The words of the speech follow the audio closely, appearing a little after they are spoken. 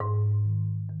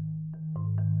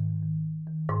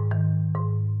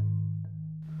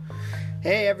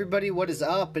Hey everybody, what is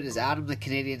up? It is Adam, the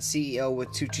Canadian CEO with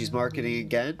Tucci's Marketing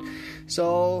again.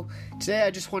 So today I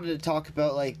just wanted to talk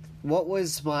about what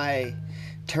was my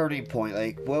turning point?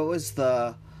 What was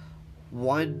the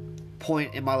one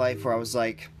point in my life where I was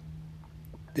like,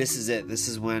 this is it. This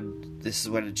is when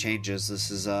it changes. This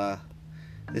is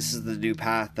the new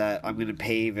path that I'm going to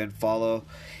pave and follow.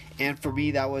 And for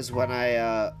me, that was when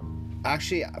I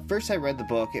actually first I read the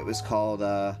book. It was called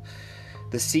The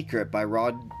Secret by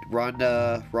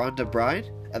Rhonda Byrne,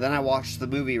 and then I watched the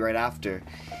movie right after.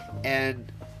 And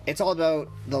it's all about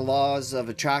the laws of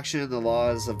attraction, the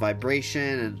laws of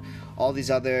vibration, and all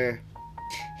these other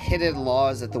hidden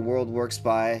laws that the world works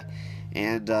by,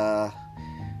 and the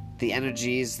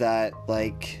energies that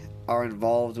are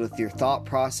involved with your thought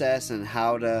process and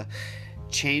how to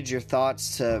change your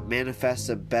thoughts to manifest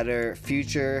a better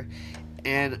future.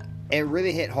 And it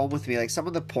really hit home with me. Some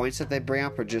of the points that they bring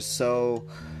up are just so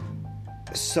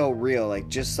real. You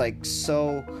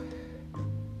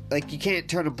can't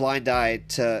turn a blind eye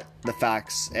to the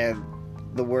facts and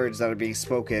the words that are being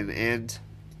spoken. And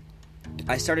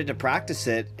I started to practice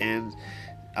it and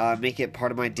make it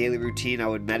part of my daily routine. I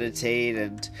would meditate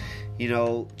and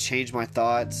change my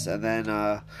thoughts, and then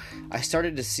I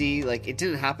started to see it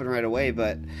didn't happen right away,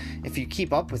 but if you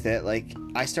keep up with it,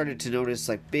 I started to notice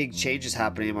big changes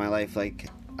happening in my life.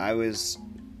 I was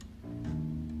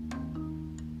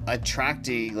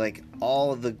attracting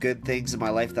all of the good things in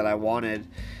my life that I wanted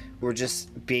were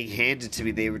just being handed to me.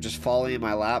 They were just falling in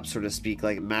my lap, so to speak,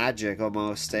 like magic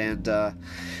almost. And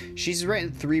she's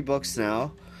written 3 books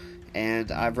now,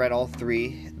 and I've read all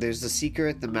 3. There's The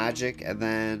Secret, The Magic, and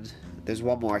then there's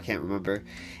one more I can't remember.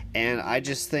 And I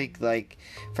just think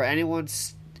for anyone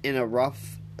in a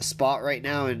rough spot right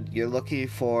now and you're looking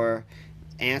for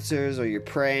answers, or you're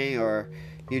praying, or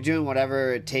you're doing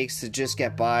whatever it takes to just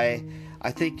get by, I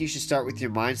think you should start with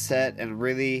your mindset and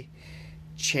really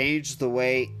change the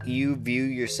way you view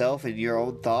yourself and your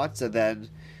own thoughts, and then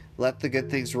let the good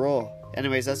things roll.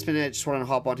 Anyways, that's been it. Just wanted to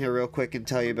hop on here real quick and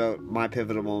tell you about my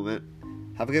pivotal moment.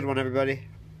 Have a good one, everybody.